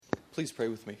Please pray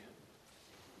with me.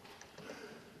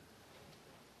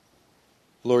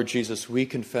 Lord Jesus, we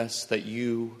confess that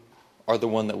you are the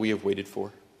one that we have waited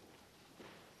for.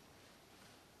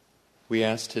 We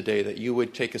ask today that you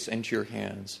would take us into your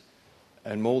hands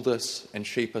and mold us and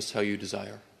shape us how you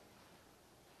desire.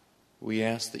 We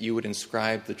ask that you would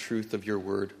inscribe the truth of your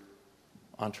word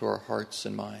onto our hearts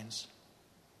and minds.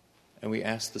 And we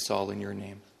ask this all in your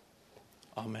name.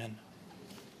 Amen.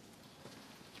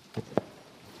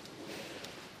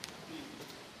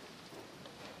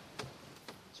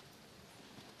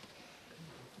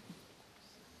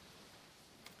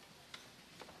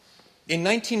 In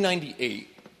 1998,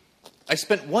 I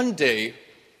spent one day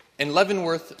in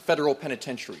Leavenworth Federal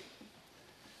Penitentiary.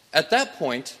 At that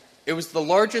point, it was the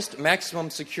largest maximum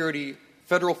security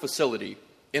federal facility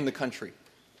in the country.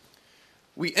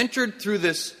 We entered through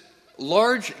this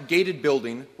large gated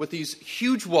building with these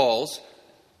huge walls,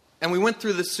 and we went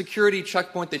through the security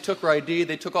checkpoint. They took our ID,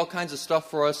 they took all kinds of stuff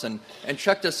for us and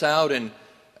checked us out, and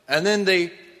then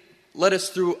they led us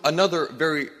through another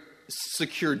very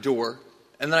secure door.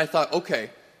 And then I thought, okay,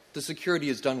 the security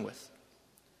is done with.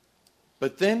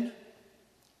 But then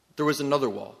there was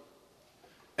another wall,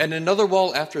 and another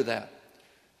wall after that.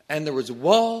 And there was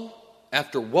wall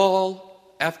after wall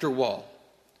after wall,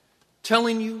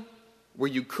 telling you where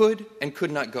you could and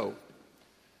could not go,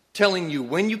 telling you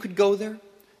when you could go there,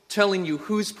 telling you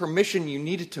whose permission you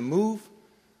needed to move.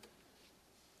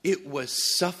 It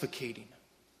was suffocating.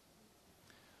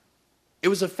 It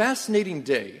was a fascinating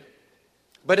day.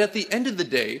 But at the end of the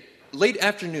day, late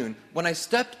afternoon, when I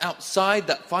stepped outside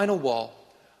that final wall,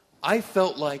 I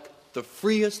felt like the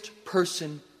freest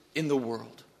person in the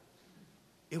world.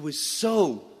 It was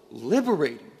so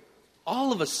liberating.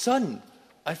 All of a sudden,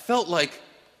 I felt like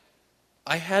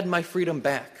I had my freedom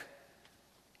back.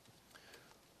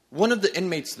 One of the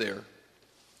inmates there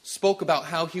spoke about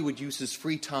how he would use his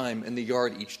free time in the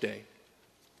yard each day.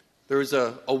 There was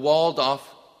a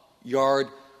walled-off yard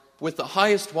with the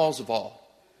highest walls of all,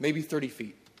 maybe 30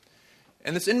 feet.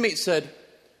 And this inmate said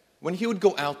when he would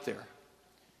go out there,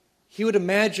 he would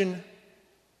imagine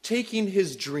taking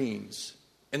his dreams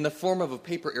in the form of a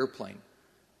paper airplane.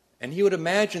 And he would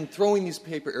imagine throwing these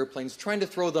paper airplanes, trying to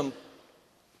throw them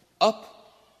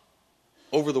up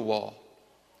over the wall.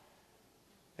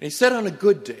 And he said on a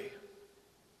good day,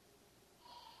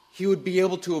 he would be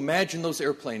able to imagine those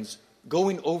airplanes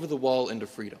going over the wall into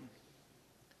freedom.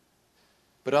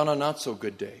 But on a not so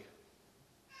good day,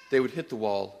 they would hit the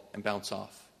wall and bounce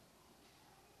off.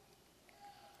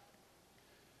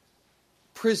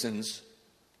 Prisons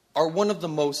are one of the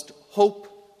most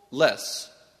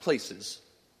hopeless places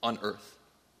on earth.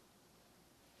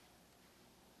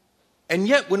 And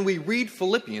yet, when we read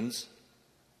Philippians,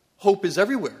 hope is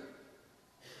everywhere.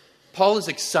 Paul is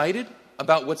excited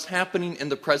about what's happening in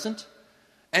the present,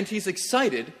 and he's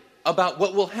excited about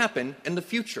what will happen in the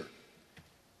future,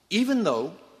 even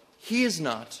though he is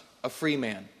not a free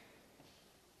man.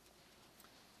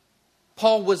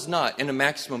 Paul was not in a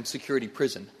maximum security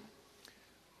prison.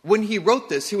 When he wrote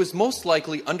this, he was most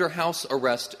likely under house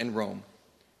arrest in Rome.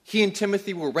 He and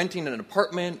Timothy were renting an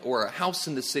apartment or a house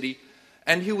in the city,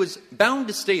 and he was bound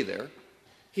to stay there.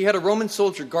 He had a Roman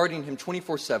soldier guarding him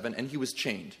 24/7, and he was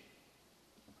chained.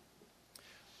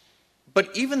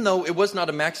 But even though it was not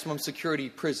a maximum security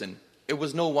prison, it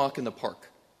was no walk in the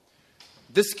park.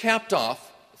 This capped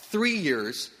off 3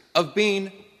 years of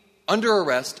being under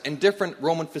arrest in different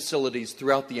Roman facilities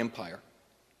throughout the empire.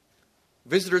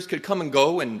 Visitors could come and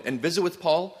go and visit with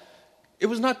Paul. It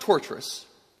was not torturous,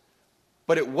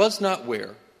 but it was not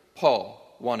where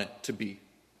Paul wanted to be.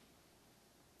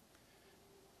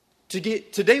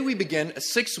 Today we begin a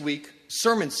 6-week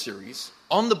sermon series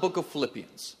on the book of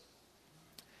Philippians.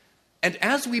 And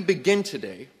as we begin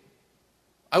today,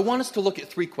 I want us to look at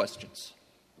 3 questions.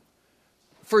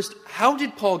 First, how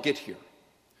did Paul get here?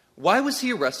 Why was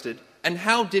he arrested, and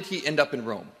how did he end up in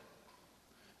Rome?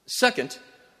 Second,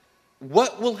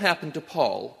 what will happen to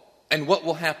Paul, and what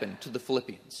will happen to the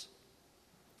Philippians?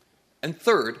 And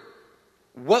third,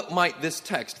 what might this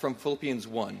text from Philippians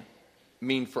 1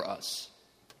 mean for us?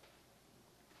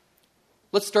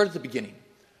 Let's start at the beginning.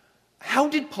 How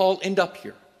did Paul end up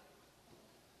here?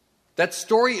 That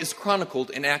story is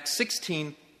chronicled in Acts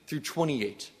 16 through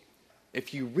 28.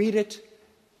 If you read it,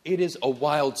 it is a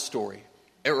wild story.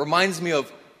 It reminds me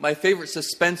of my favorite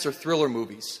suspense or thriller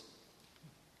movies.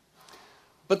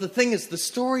 But the thing is, the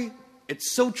story,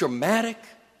 it's so dramatic,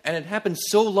 and it happened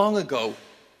so long ago.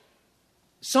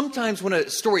 Sometimes when a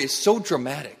story is so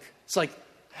dramatic, it's like,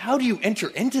 how do you enter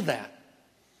into that?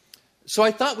 So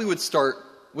I thought we would start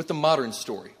with the modern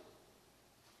story.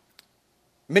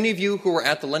 Many of you who were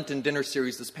at the Lenten dinner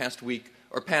series this past week,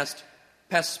 or past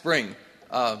spring,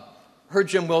 heard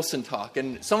Jim Wilson talk.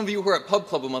 And some of you who were at Pub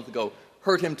Club a month ago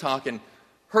heard him talk and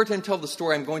heard him tell the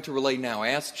story I'm going to relay now.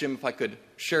 I asked Jim if I could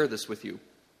share this with you.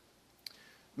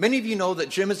 Many of you know that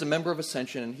Jim is a member of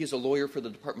Ascension, and he's a lawyer for the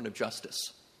Department of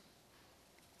Justice.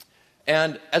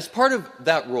 And as part of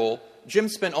that role, Jim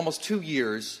spent almost 2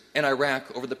 years in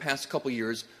Iraq over the past couple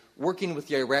years working with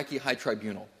the Iraqi High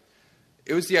Tribunal.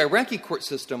 It was the Iraqi court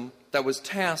system that was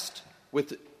tasked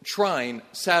with trying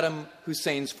Saddam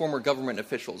Hussein's former government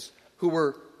officials who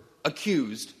were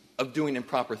accused of doing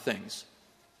improper things.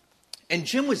 And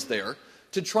Jim was there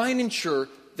to try and ensure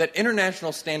that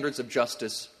international standards of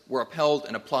justice were upheld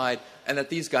and applied, and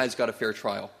that these guys got a fair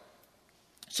trial.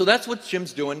 So that's what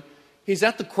Jim's doing. He's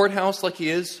at the courthouse like he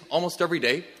is almost every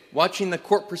day, watching the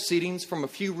court proceedings from a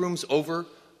few rooms over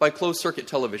by closed-circuit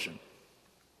television.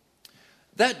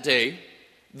 That day,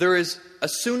 there is a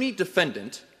Sunni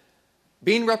defendant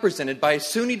being represented by a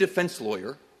Sunni defense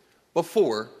lawyer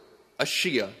before a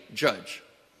Shia judge.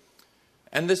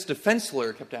 And this defense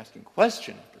lawyer kept asking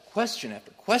question after question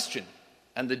after question,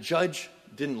 and the judge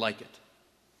didn't like it.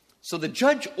 So the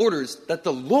judge orders that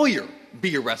the lawyer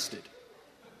be arrested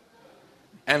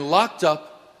and locked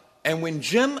up. And when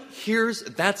Jim hears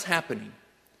that's happening,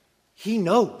 he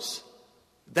knows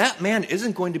that man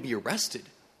isn't going to be arrested.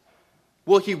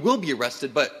 Well, he will be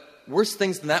arrested, but worse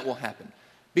things than that will happen.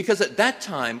 Because at that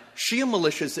time, Shia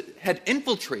militias had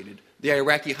infiltrated the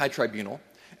Iraqi High Tribunal,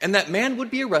 and that man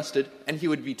would be arrested and he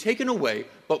would be taken away,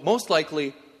 but most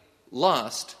likely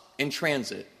lost in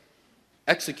transit,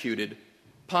 executed,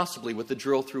 possibly with a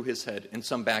drill through his head in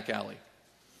some back alley.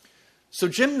 So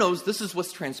Jim knows this is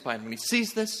what's transpiring. When he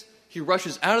sees this, he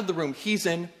rushes out of the room he's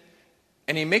in,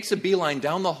 and he makes a beeline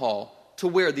down the hall to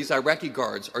where these Iraqi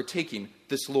guards are taking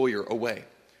this lawyer away.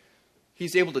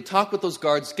 He's able to talk with those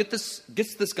guards, gets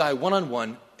this guy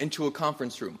one-on-one into a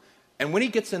conference room. And when he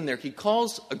gets in there, he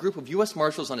calls a group of U.S.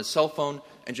 Marshals on his cell phone,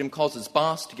 and Jim calls his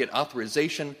boss to get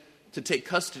authorization to take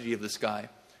custody of this guy.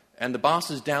 And the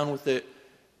boss is down with it.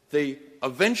 They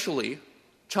eventually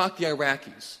talk the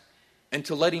Iraqis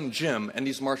into letting Jim and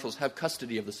these marshals have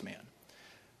custody of this man.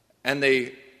 And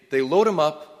they load him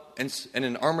up in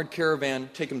an armored caravan,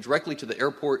 take him directly to the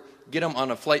airport, get him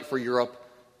on a flight for Europe.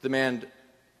 The man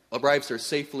arrives there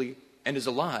safely and is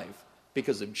alive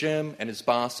because of Jim and his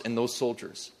boss and those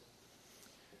soldiers.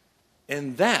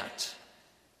 And that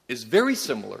is very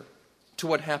similar to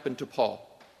what happened to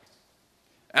Paul.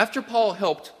 After Paul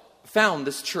helped found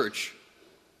this church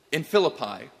in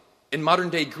Philippi, in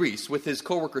modern-day Greece, with his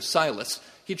co-worker Silas,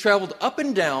 he traveled up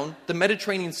and down the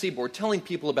Mediterranean seaboard telling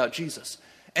people about Jesus.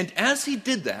 And as he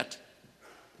did that,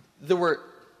 there were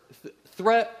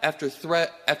threat after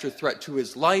threat after threat to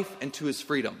his life and to his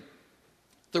freedom.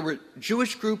 There were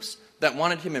Jewish groups that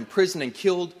wanted him imprisoned and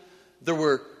killed. There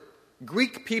were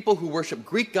Greek people who worshiped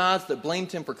Greek gods that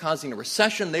blamed him for causing a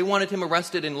recession. They wanted him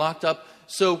arrested and locked up.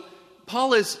 So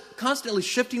Paul is constantly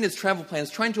shifting his travel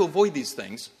plans, trying to avoid these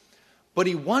things. But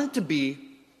he wanted to be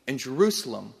in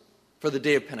Jerusalem for the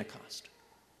day of Pentecost.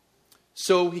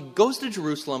 So he goes to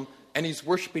Jerusalem and he's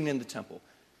worshiping in the temple.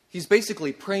 He's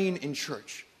basically praying in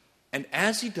church. And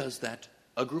as he does that,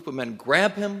 a group of men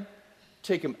grab him,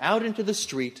 take him out into the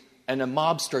street, and a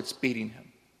mob starts beating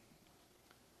him.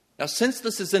 Now, since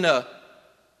this is in a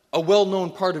well-known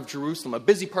part of Jerusalem, a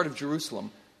busy part of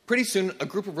Jerusalem, pretty soon a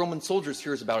group of Roman soldiers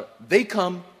hears about it. They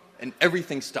come, and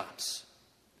everything stops.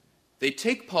 They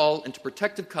take Paul into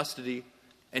protective custody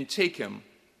and take him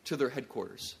to their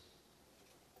headquarters.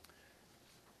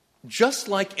 Just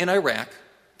like in Iraq,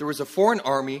 there was a foreign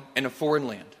army and a foreign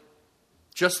land.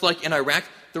 Just like in Iraq,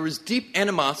 there was deep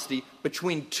animosity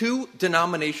between two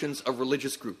denominations of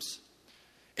religious groups.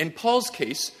 In Paul's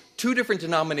case, two different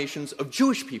denominations of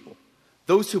Jewish people,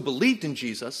 those who believed in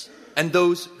Jesus and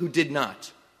those who did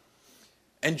not.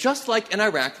 And just like in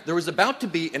Iraq, there was about to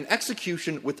be an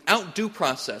execution without due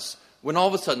process when all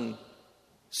of a sudden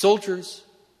soldiers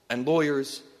and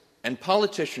lawyers and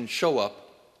politicians show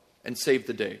up and save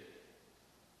the day.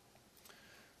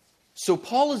 So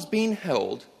Paul is being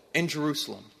held in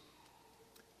Jerusalem.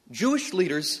 Jewish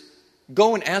leaders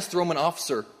go and ask the Roman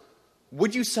officer,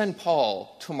 would you send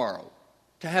Paul tomorrow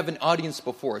to have an audience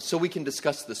before us so we can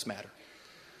discuss this matter?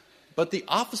 But the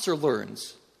officer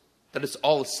learns that it's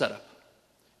all a setup.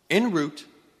 En route,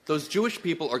 those Jewish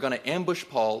people are going to ambush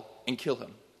Paul and kill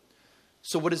him.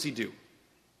 So what does he do?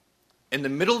 In the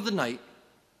middle of the night,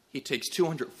 he takes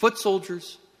 200 foot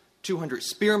soldiers, 200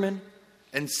 spearmen,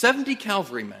 and 70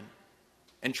 cavalrymen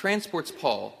and transports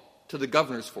Paul to the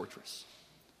governor's fortress.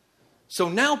 So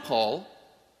now Paul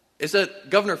is at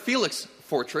Governor Felix's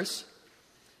fortress,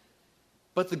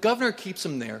 But the governor keeps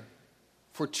him there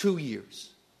for 2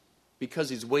 years because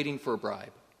he's waiting for a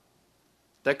bribe.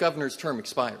 That governor's term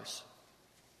expires.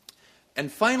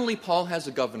 And finally, Paul has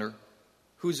a governor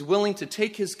who's willing to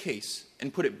take his case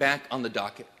and put it back on the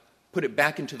docket, put it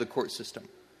back into the court system.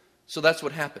 So that's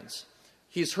what happens.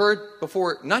 He's heard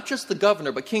before not just the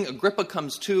governor, but King Agrippa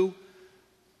comes too.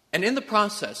 And in the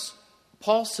process,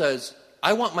 Paul says,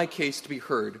 I want my case to be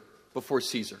heard before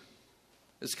Caesar.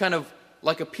 It's kind of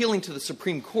like appealing to the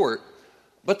Supreme Court,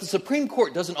 but the Supreme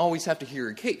Court doesn't always have to hear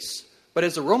your case. But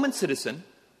as a Roman citizen,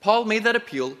 Paul made that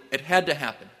appeal. It had to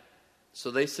happen.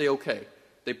 So they say, okay.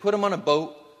 They put him on a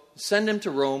boat, send him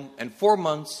to Rome, and 4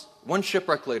 months, one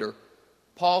shipwreck later,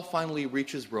 Paul finally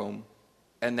reaches Rome,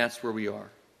 and that's where we are.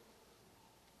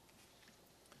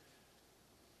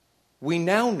 We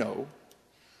now know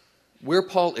where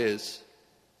Paul is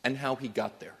and how he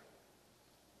got there.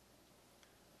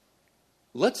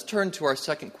 Let's turn to our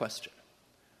second question.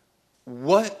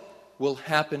 What will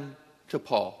happen to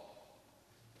Paul?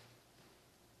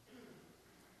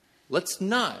 Let's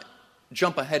not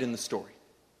jump ahead in the story.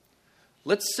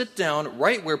 Let's sit down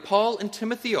right where Paul and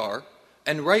Timothy are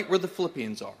and right where the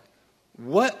Philippians are.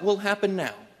 What will happen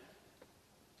now?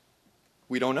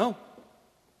 We don't know.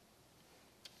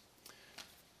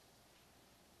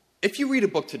 If you read a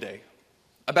book today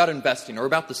about investing or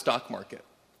about the stock market,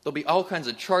 there'll be all kinds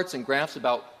of charts and graphs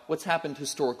about what's happened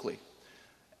historically.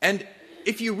 And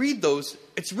if you read those,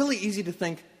 it's really easy to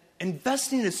think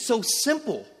investing is so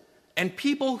simple. And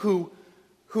people who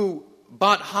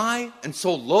bought high and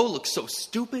sold low look so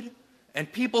stupid.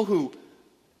 And people who,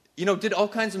 did all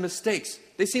kinds of mistakes,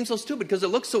 they seem so stupid because it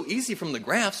looks so easy from the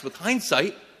graphs with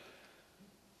hindsight.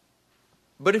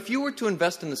 But if you were to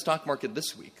invest in the stock market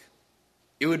this week,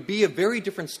 it would be a very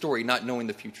different story not knowing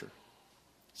the future.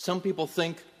 Some people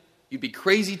think you'd be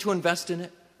crazy to invest in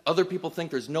it. Other people think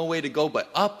there's no way to go but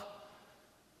up.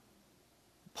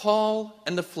 Paul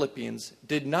and the Philippians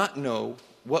did not know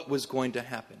what was going to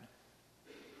happen.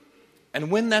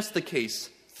 And when that's the case,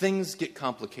 things get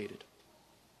complicated.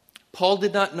 Paul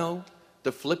did not know.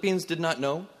 The Philippians did not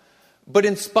know. But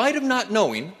in spite of not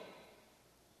knowing,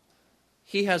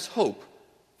 he has hope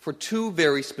for 2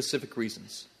 very specific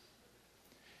reasons.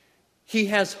 He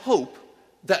has hope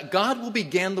that God will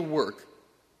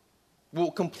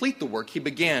complete the work he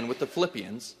began with the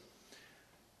Philippians,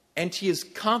 and he is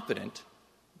confident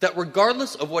that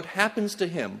regardless of what happens to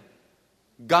him,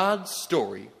 God's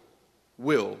story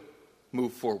will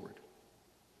move forward.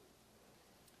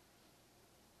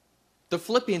 The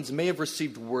Philippians may have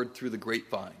received word through the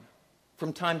grapevine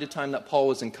from time to time that Paul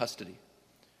was in custody.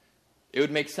 It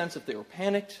would make sense if they were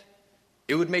panicked.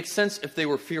 It would make sense if they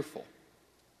were fearful.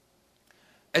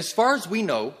 As far as we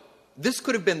know, this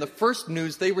could have been the first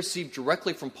news they received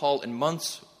directly from Paul in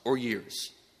months or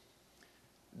years.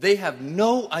 They have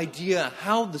no idea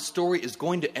how the story is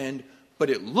going to end, but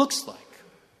it looks like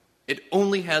it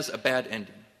only has a bad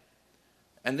ending.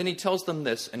 And then he tells them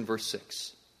this in verse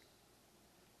 6.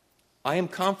 I am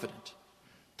confident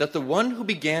that the one who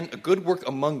began a good work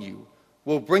among you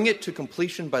will bring it to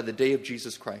completion by the day of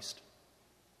Jesus Christ.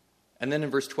 And then in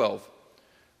verse 12,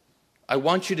 I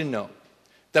want you to know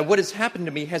that what has happened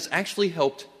to me has actually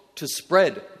helped to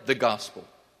spread the gospel.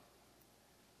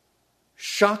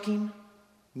 Shocking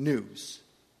news.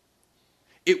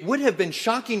 It would have been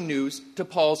shocking news to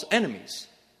Paul's enemies.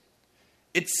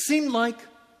 It seemed like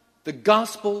the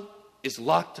gospel is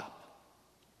locked up.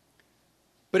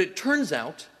 But it turns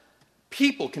out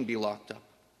people can be locked up,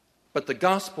 but the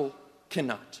gospel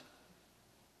cannot.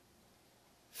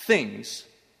 Things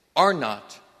are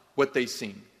not what they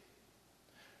seem.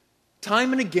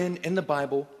 Time and again in the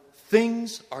Bible,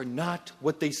 things are not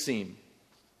what they seem.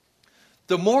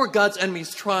 The more God's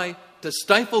enemies try to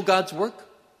stifle God's work,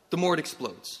 the more it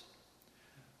explodes.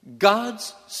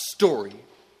 God's story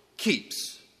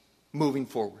keeps moving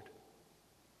forward.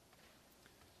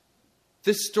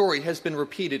 This story has been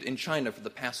repeated in China for the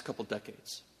past couple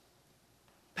decades.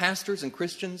 Pastors and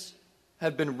Christians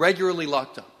have been regularly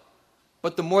locked up.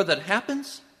 But the more that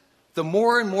happens, the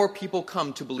more and more people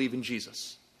come to believe in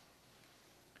Jesus.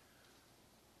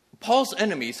 Paul's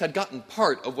enemies had gotten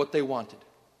part of what they wanted.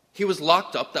 He was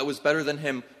locked up. That was better than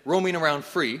him roaming around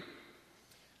free.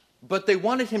 But they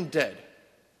wanted him dead.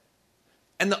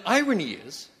 And the irony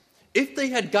is, if they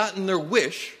had gotten their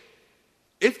wish,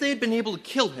 if they had been able to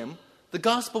kill him, the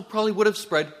gospel probably would have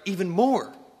spread even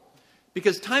more.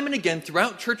 Because time and again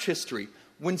throughout church history,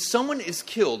 when someone is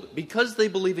killed because they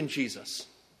believe in Jesus,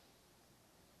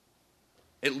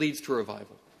 it leads to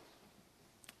revival.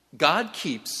 God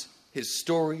keeps his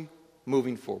story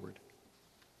moving forward.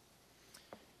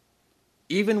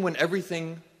 Even when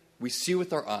everything we see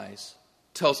with our eyes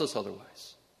tells us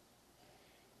otherwise.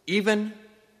 Even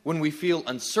when we feel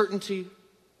uncertainty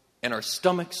in our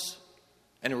stomachs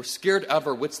and we're scared out of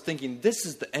our wits thinking this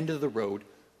is the end of the road,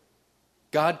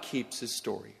 God keeps his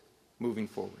story moving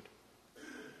forward.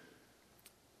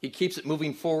 He keeps it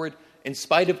moving forward in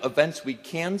spite of events we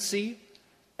can see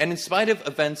and in spite of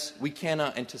events we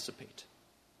cannot anticipate.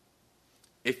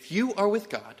 If you are with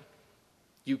God,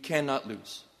 you cannot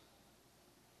lose.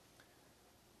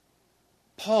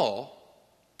 Paul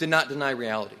did not deny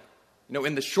reality.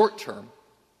 In the short term,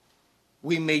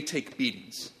 we may take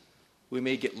beatings. We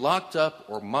may get locked up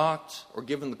or mocked or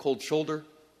given the cold shoulder.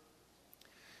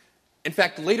 In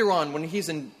fact, later on, when he's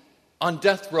on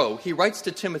death row, he writes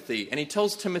to Timothy, and he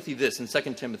tells Timothy this in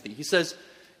 2 Timothy. He says,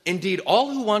 "Indeed, all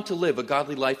who want to live a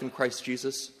godly life in Christ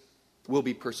Jesus will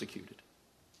be persecuted."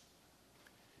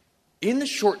 In the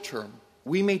short term,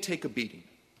 we may take a beating.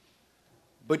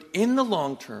 But in the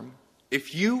long term,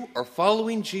 if you are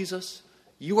following Jesus,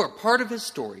 you are part of his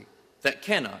story that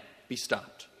cannot be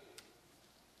stopped.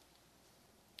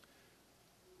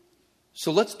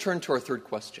 So let's turn to our third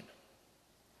question.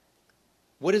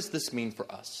 What does this mean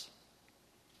for us?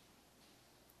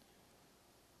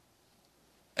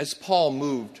 As Paul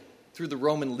moved through the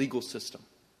Roman legal system,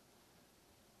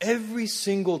 every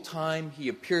single time he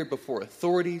appeared before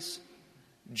authorities,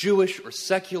 Jewish or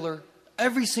secular,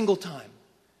 every single time,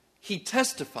 he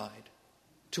testified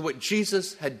to what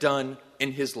Jesus had done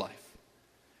in his life.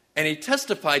 And he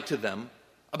testified to them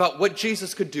about what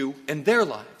Jesus could do in their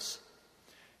lives.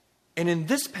 And in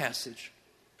this passage,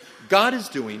 Paul is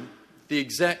doing the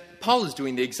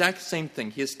exact same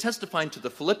thing. He is testifying to the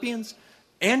Philippians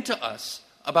and to us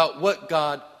about what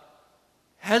God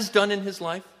has done in his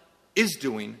life, is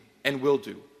doing, and will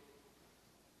do.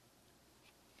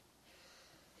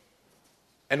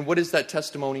 And what is that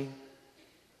testimony?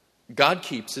 God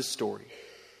keeps his story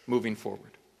moving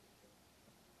forward.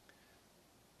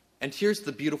 And here's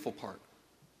the beautiful part.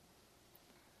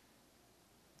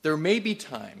 There may be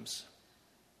times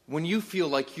when you feel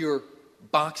like you're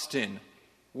boxed in,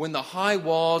 when the high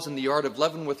walls and the yard of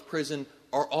Leavenworth Prison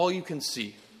are all you can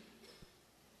see.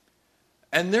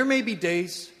 And there may be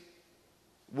days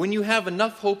when you have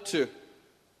enough hope to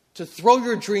throw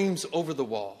your dreams over the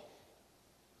wall.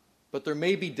 But there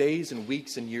may be days and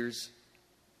weeks and years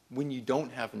when you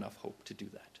don't have enough hope to do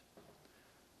that.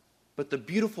 But the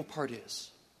beautiful part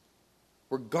is,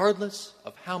 regardless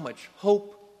of how much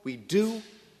hope we do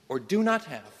or do not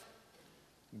have,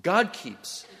 God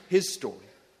keeps his story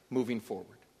moving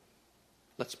forward.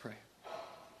 Let's pray.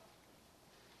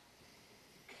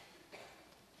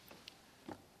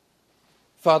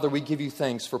 Father, we give you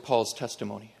thanks for Paul's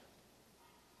testimony,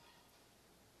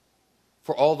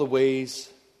 for all the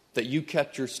ways that you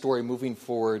kept your story moving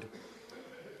forward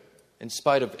in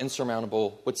spite of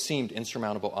what seemed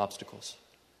insurmountable obstacles.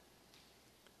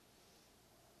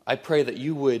 I pray that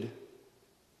you would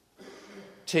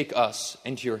take us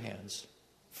into your hands,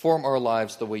 form our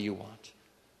lives the way you want.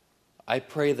 I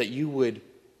pray that you would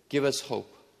give us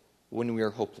hope when we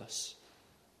are hopeless.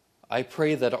 I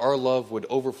pray that our love would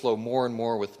overflow more and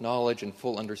more with knowledge and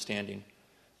full understanding.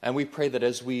 And we pray that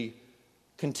as we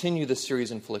continue this series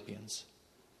in Philippians,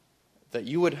 that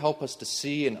you would help us to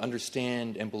see and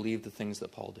understand and believe the things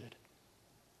that Paul did.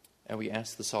 And we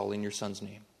ask this all in your Son's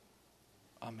name.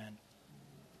 Amen.